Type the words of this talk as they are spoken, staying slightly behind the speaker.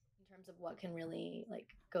terms of what can really like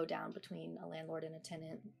go down between a landlord and a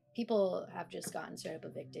tenant. People have just gotten straight up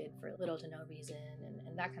evicted for little to no reason,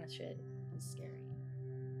 and that kind of shit is scary.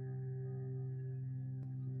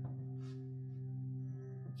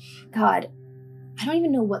 God, I don't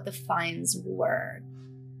even know what the fines were.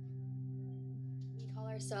 We call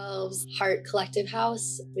ourselves Hart Collective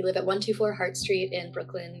House. We live at 124 Hart Street in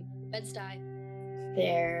Brooklyn, Bed-Stuy.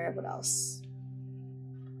 There, what else?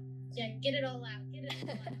 Yeah, get it all out. Get it all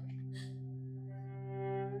out.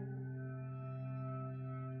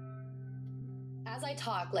 As I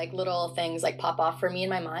talk, like little things like pop off for me in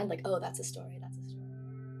my mind, like, oh, that's a story, that's a story.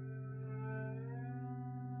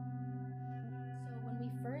 So when we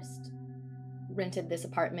first rented this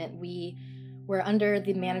apartment, we were under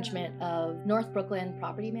the management of North Brooklyn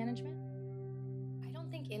Property Management. I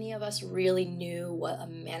don't think any of us really knew what a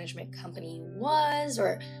management company was,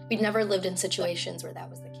 or we'd never lived in situations where that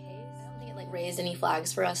was the case. I don't think it like raised any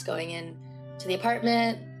flags for us going in to the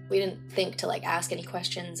apartment. We didn't think to like ask any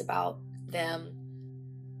questions about them.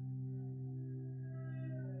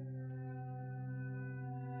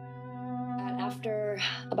 After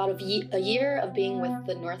about a year of being with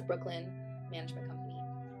the North Brooklyn Management Company,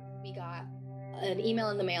 we got an email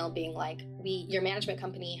in the mail being like, your management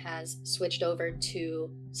company has switched over to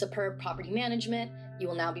Superb Property Management. You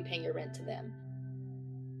will now be paying your rent to them.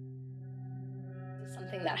 Is this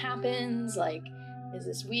something that happens? Like, is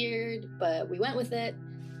this weird? But we went with it,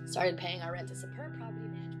 started paying our rent to Superb Property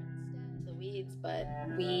Management instead. The weeds, but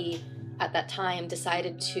we, at that time,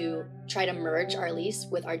 decided to try to merge our lease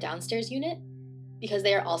with our downstairs unit because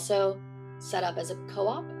they are also set up as a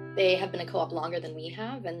co-op. They have been a co-op longer than we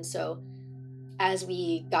have, and so as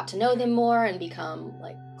we got to know them more and become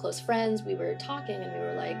like close friends, we were talking and we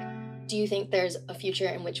were like, do you think there's a future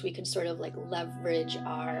in which we could sort of like leverage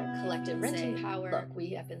our collective renting power? Look,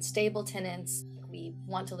 we have been stable tenants. We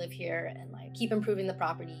want to live here and like keep improving the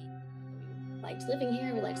property. We liked living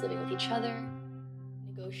here. We liked living with each other.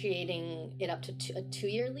 Negotiating it up to a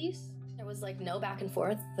 2-year lease. There was like no back and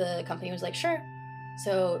forth. The company was like, sure.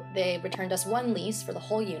 So they returned us one lease for the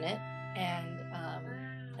whole unit, and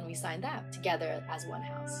we signed that together as one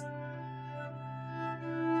house.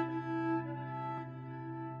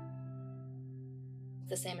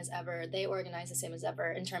 The same as ever. They organize the same as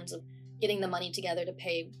ever in terms of getting the money together to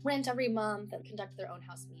pay rent every month and conduct their own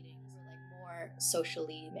house meetings. So like more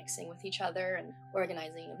socially mixing with each other and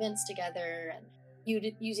organizing events together and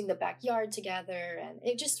using the backyard together, and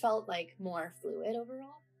it just felt like more fluid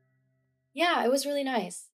overall. Yeah, it was really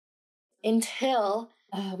nice. Until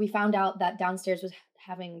we found out that downstairs was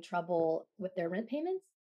having trouble with their rent payments.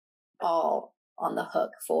 All on the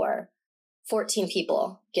hook for 14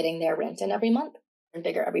 people getting their rent in every month and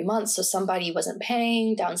bigger every month. So somebody wasn't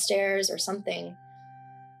paying downstairs or something.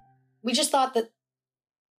 We just thought that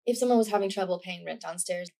if someone was having trouble paying rent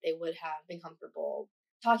downstairs, they would have been comfortable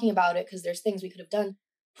talking about it because there's things we could have done,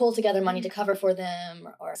 pull together money to cover for them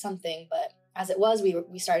or something. But as it was,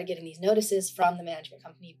 we started getting these notices from the management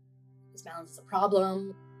company. This balance is a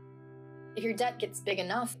problem. If your debt gets big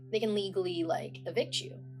enough, they can legally like evict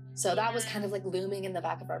you. So that was kind of like looming in the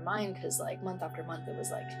back of our mind because like month after month, it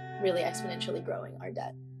was like really exponentially growing our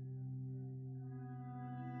debt.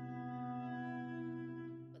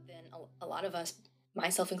 But then a lot of us,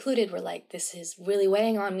 myself included, were like, this is really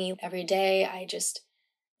weighing on me every day. I just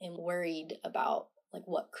am worried about like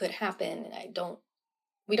what could happen. And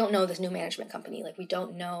we don't know this new management company. Like we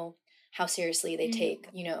don't know how seriously they take,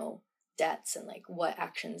 debts and like what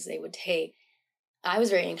actions they would take. I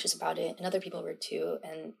was very anxious about it, and other people were too.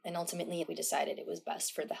 And ultimately we decided it was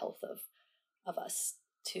best for the health of us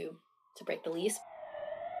to break the lease.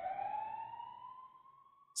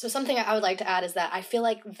 So something I would like to add is that I feel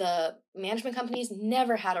like the management companies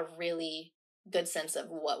never had a really good sense of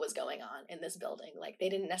what was going on in this building. Like they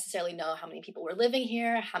didn't necessarily know how many people were living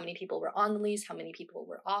here, how many people were on the lease, how many people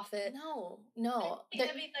were off it. No. I think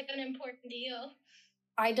that'd be like an important deal.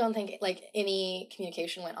 I don't think like any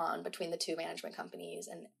communication went on between the two management companies,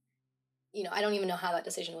 and I don't even know how that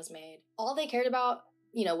decision was made. All they cared about,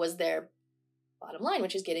 was their bottom line,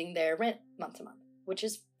 which is getting their rent month to month, which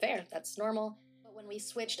is fair. That's normal. But when we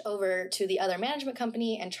switched over to the other management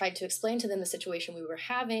company and tried to explain to them the situation we were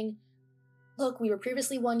having, look, we were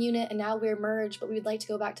previously one unit and now we're merged, but we would like to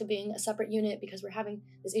go back to being a separate unit because we're having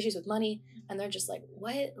these issues with money. And they're just like,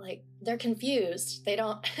 what? Like, they're confused. They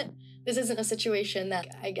don't, this isn't a situation that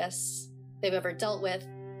I guess they've ever dealt with.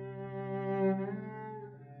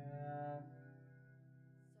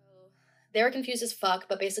 So they were confused as fuck,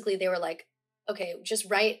 but basically they were like, okay, just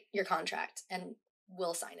write your contract and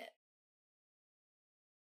we'll sign it.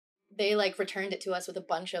 They like returned it to us with a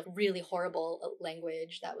bunch of really horrible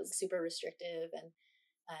language that was super restrictive and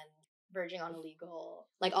verging on illegal.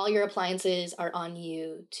 Like, all your appliances are on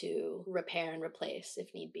you to repair and replace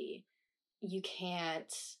if need be. You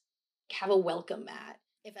can't have a welcome mat.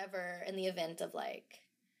 If ever in the event of like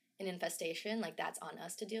an infestation, like that's on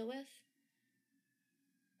us to deal with.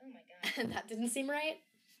 Oh my God. And that didn't seem right.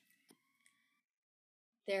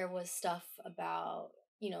 There was stuff about,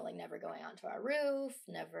 like never going onto our roof,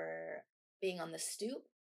 never being on the stoop.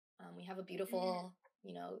 We have a beautiful,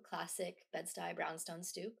 classic Bed-Stuy brownstone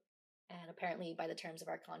stoop. And apparently by the terms of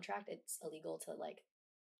our contract, it's illegal to like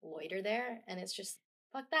loiter there. And it's just,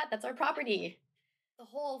 fuck that, that's our property. The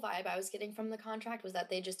whole vibe I was getting from the contract was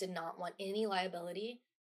that they just did not want any liability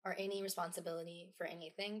or any responsibility for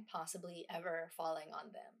anything possibly ever falling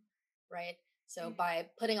on them, right? So by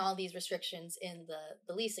putting all these restrictions in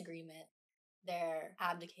the lease agreement, they're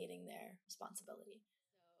abdicating their responsibility.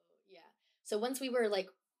 So, yeah. So once we were like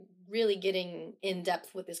really getting in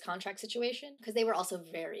depth with this contract situation, because they were also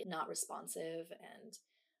very not responsive and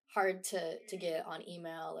hard to get on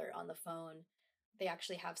email or on the phone, they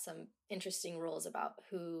actually have some interesting rules about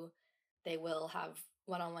who they will have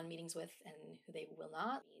one-on-one meetings with and who they will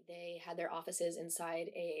not. They had their offices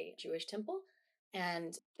inside a Jewish temple,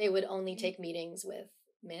 and they would only take meetings with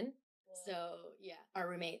men. So yeah, our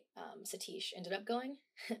roommate Satish ended up going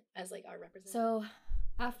as like our representative. So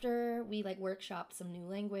after we like workshopped some new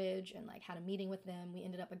language and like had a meeting with them, we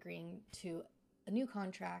ended up agreeing to a new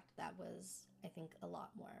contract that was, I think, a lot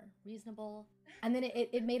more reasonable. And then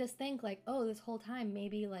it made us think like, oh, this whole time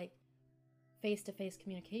maybe like face-to-face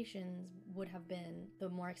communications would have been the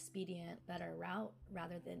more expedient, better route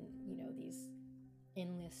rather than, these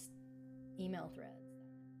endless email threads.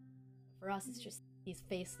 For us, it's just these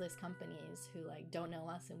faceless companies who like don't know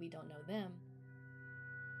us and we don't know them.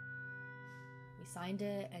 We signed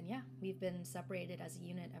it, and yeah, we've been separated as a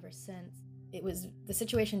unit ever since. The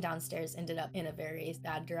situation downstairs ended up in a very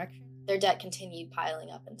bad direction. Their debt continued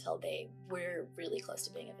piling up until they were really close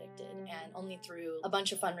to being evicted, and only through a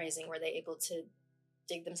bunch of fundraising were they able to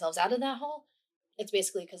dig themselves out of that hole. It's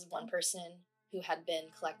basically because one person who had been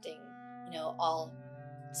collecting, all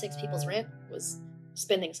 6 people's rent was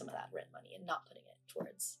spending some of that rent money and not putting it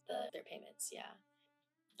towards their payments, yeah.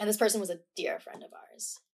 And this person was a dear friend of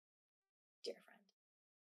ours. Dear friend.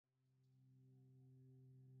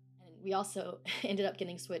 And we also ended up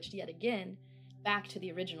getting switched yet again back to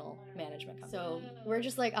the original management company. So we're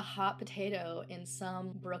just like a hot potato in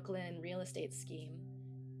some Brooklyn real estate scheme.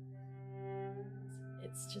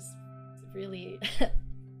 It's just really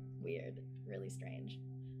weird, really strange.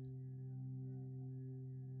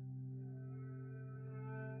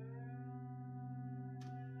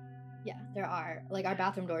 Yeah, there are. Like, our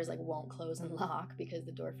bathroom doors like won't close and lock because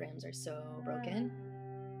the door frames are so broken.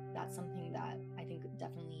 That's something that I think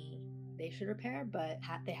definitely they should repair, but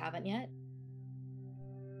they haven't yet.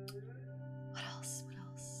 What else?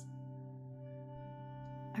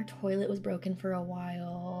 Our toilet was broken for a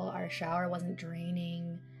while. Our shower wasn't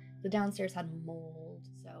draining. The downstairs had mold.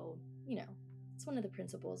 So, it's one of the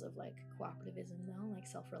principles of like cooperativism though, like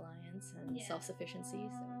self-reliance and self-sufficiency.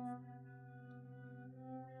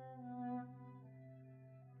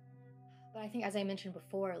 But I think, as I mentioned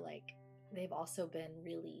before, like they've also been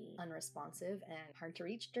really unresponsive and hard to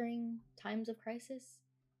reach during times of crisis.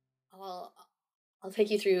 I'll take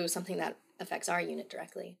you through something that affects our unit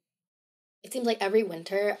directly. It seems like every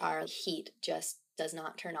winter our heat just does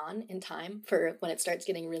not turn on in time for when it starts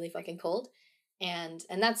getting really fucking cold. And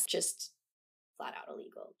that's just flat out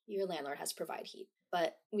illegal. Your landlord has to provide heat.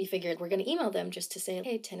 But we figured we're going to email them just to say,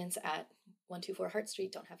 hey, tenants at 124 Hart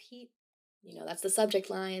Street don't have heat. That's the subject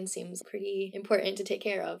line, seems pretty important to take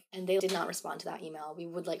care of. And they did not respond to that email. We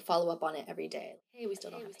would like follow up on it every day. Hey, we still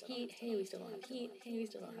don't have heat. Hey, we still don't have heat. Hey, we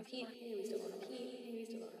still don't have heat. Hey, we still don't have heat. Hey, we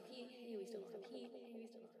still don't have heat. Hey, we still don't have heat. Hey, we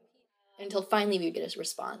still don't have heat. Until finally we would get a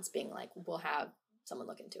response being like, we'll have someone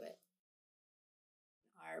look into it.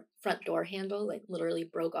 Our front door handle like literally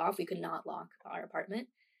broke off. We could not lock our apartment,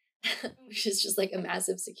 which is just like a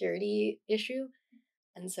massive security issue.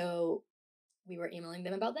 And so we were emailing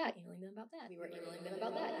them about that. They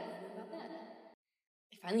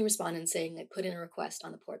finally responded saying, like, put in a request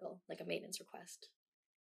on the portal, like a maintenance request.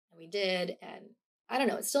 And we did, and I don't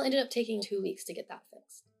know, it still ended up taking 2 weeks to get that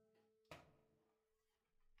fixed.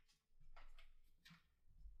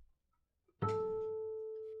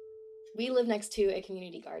 We live next to a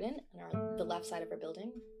community garden on the left side of our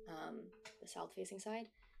building, the south-facing side,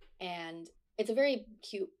 and it's a very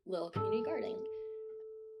cute little community garden.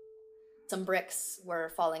 Some bricks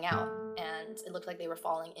were falling out, and it looked like they were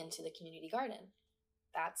falling into the community garden.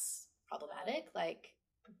 That's problematic. Like,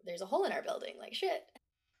 there's a hole in our building, like shit.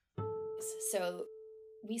 So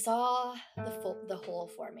we saw the hole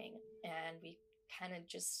forming, and we kind of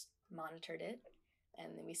just monitored it,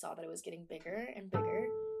 and then we saw that it was getting bigger and bigger.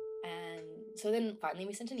 And so then finally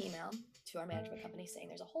we sent an email to our management company saying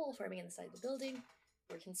there's a hole forming in the side of the building.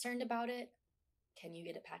 We're concerned about it. Can you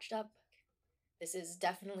get it patched up? This is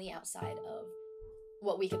definitely outside of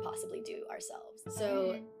what we could possibly do ourselves.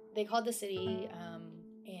 So they called the city,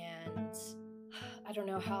 and I don't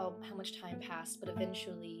know how much time passed, but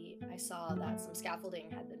eventually I saw that some scaffolding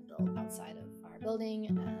had been built outside of our building,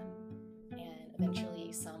 and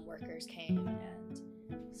eventually some workers came and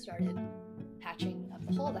started patching up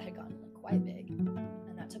the hole that had gotten like quite big,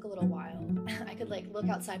 and that took a little while. I could like look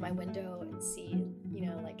outside my window and see, you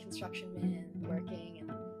know, like construction men working,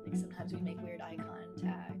 and like sometimes we'd make weird eye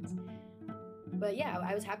contact. But yeah,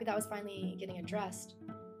 I was happy that was finally getting addressed.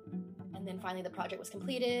 And then finally the project was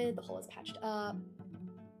completed, the hole was patched up,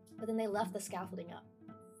 but then they left the scaffolding up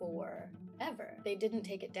forever. They didn't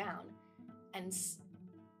take it down. And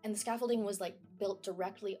the scaffolding was like built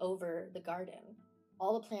directly over the garden.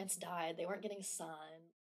 All the plants died, they weren't getting sun.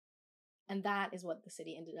 And that is what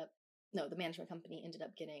the management company ended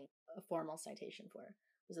up getting a formal citation for,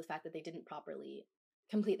 was the fact that they didn't properly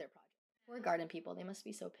complete their project. Poor garden people, they must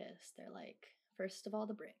be so pissed. They're like, first of all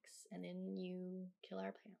the bricks, and then you kill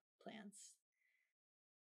our plants.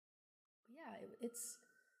 But yeah, it's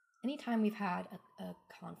anytime we've had a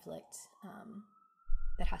conflict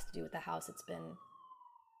that has to do with the house, it's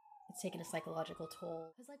taken a psychological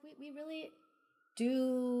toll. Because like we really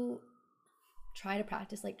do try to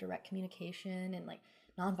practice like direct communication and like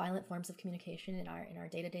nonviolent forms of communication in our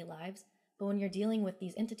day-to-day lives. But when you're dealing with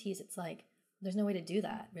these entities, it's like there's no way to do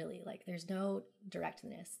that, really. Like there's no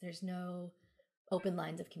directness, there's no open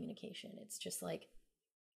lines of communication. It's just like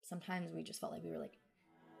sometimes we just felt like we were like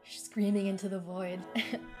screaming into the void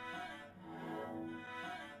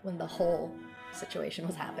when the whole situation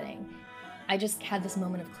was happening. I just had this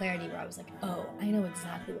moment of clarity where I was like, oh, I know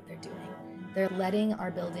exactly what they're doing. They're letting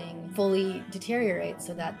our building fully deteriorate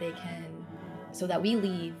so that we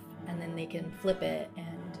leave, and then they can flip it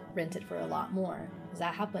and rent it for a lot more. Because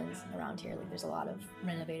that happens around here. Like there's a lot of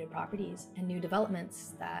renovated properties and new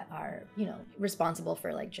developments that are, you know, responsible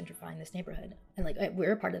for like gentrifying this neighborhood. And like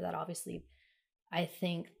we're a part of that, obviously. I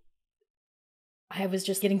think I was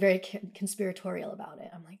just getting very conspiratorial about it.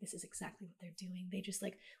 I'm like, this is exactly what they're doing. They just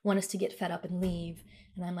like want us to get fed up and leave.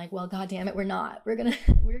 And I'm like, well, God damn it, we're not. We're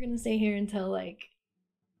gonna stay here until like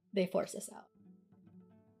they force us out.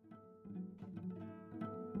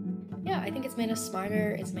 Yeah, I think it's made us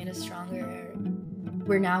smarter. It's made us stronger.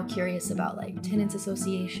 We're now curious about like tenants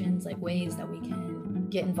associations, like ways that we can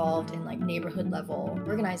get involved in like neighborhood level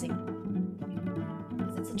organizing.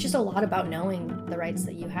 It's just a lot about knowing the rights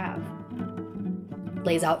that you have. It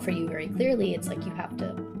lays out for you very clearly. It's like you have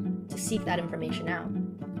to seek that information out.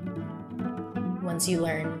 Once you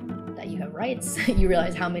learn that you have rights, you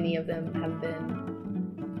realize how many of them have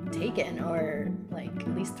been taken or like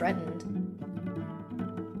at least threatened.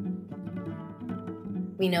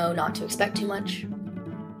 We know not to expect too much.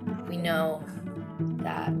 We know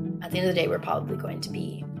that at the end of the day, we're probably going to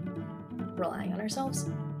be relying on ourselves.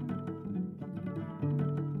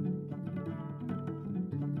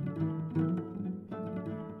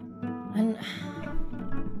 And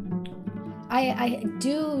I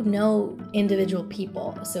do know individual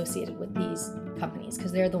people associated with these companies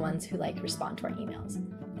because they're the ones who like respond to our emails.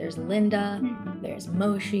 There's Linda, there's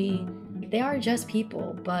Moshi. They are just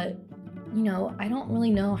people, but you know, I don't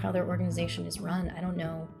really know how their organization is run. I don't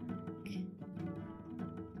know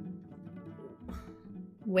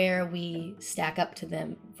where we stack up to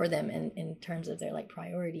them for them in terms of their like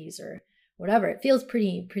priorities or whatever. It feels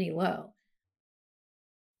pretty low.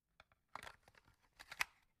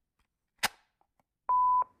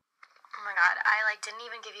 Oh my God, I like didn't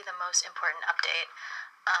even give you the most important update,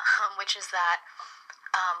 which is that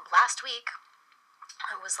last week,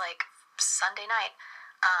 it was like Sunday night,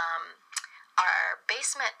 our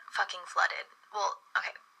basement fucking flooded. Well,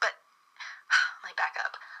 okay, but let me back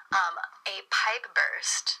up. A pipe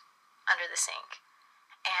burst under the sink,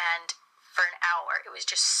 and for an hour it was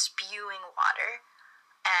just spewing water,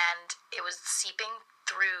 and it was seeping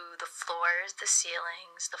through the floors, the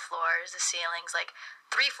ceilings, like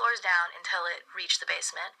 3 floors down until it reached the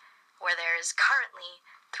basement, where there's currently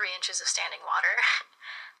 3 inches of standing water.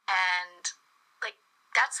 And like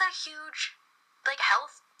that's a huge like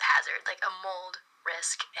health hazard, like a mold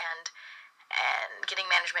risk, and getting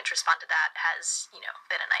management to respond to that has, you know,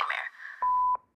 been a nightmare.